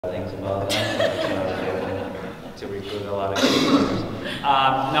Things about them, like, you know, to be able to recruit a lot of kids. No,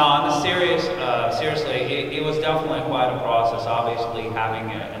 on the seriously, it was definitely quite a process. Obviously, having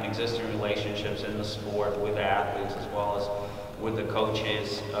an existing relationships in the sport with the athletes as well as with the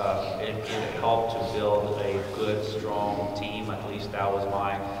coaches, it helped to build a good, strong team. At least that was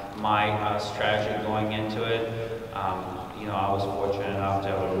my strategy going into it. You know, I was fortunate enough to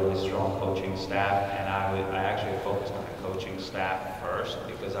have a really strong coaching staff, and I actually focused on the coaching staff first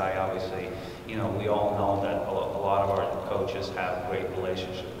because I obviously, you know, we all know that a lot of our coaches have great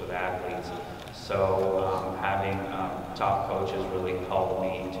relationships with athletes. So having top coaches really helped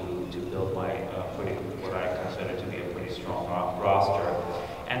me to build my what I consider to be a pretty strong roster.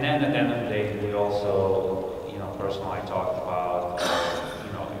 And then at the end of the day, we also, you know, personally I talked about,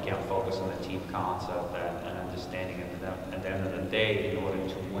 you know, again, focus on the team concept and understanding it. At the end of the day, in order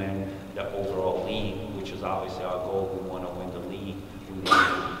to win the overall league, which is obviously our goal, we want to win the league, we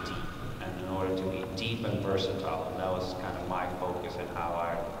want to be deep. And in order to be deep and versatile, and that was kind of my focus and how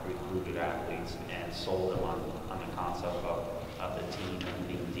I recruited athletes and sold them on the concept of the team and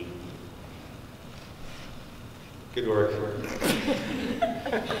being deep. Good work.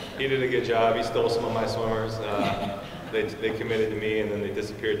 He did a good job. He stole some of my swimmers. They committed to me and then they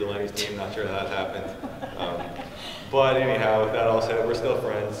disappeared to Lenny's team. Not sure how that happened. But anyhow, with that all said, we're still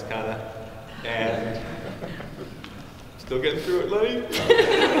friends, kind of. And still getting through it, Lenny.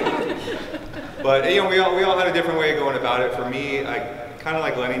 But you know, we all had a different way of going about it. For me, I kind of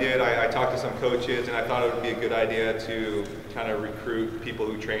like Lenny did. I talked to some coaches, and I thought it would be a good idea to kind of recruit people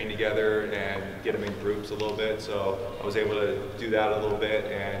who train together and get them in groups a little bit. So I was able to do that a little bit,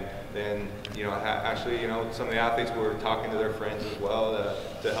 and then, you know, actually, you know, some of the athletes were talking to their friends as well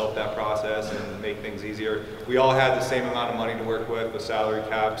to help that process and make things easier. We all had the same amount of money to work with, the salary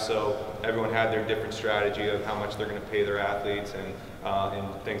cap, so everyone had their different strategy of how much they're going to pay their athletes and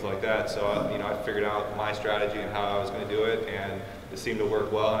things like that. So, you know, I figured out my strategy and how I was going to do it, and it seemed to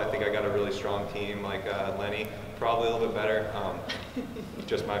work well. And I think I got a really strong team, like Lenny, probably a little bit better.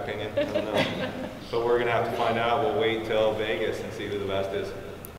 Just my opinion, I don't know. But we're going to have to find out. We'll wait till Vegas and see who the best is.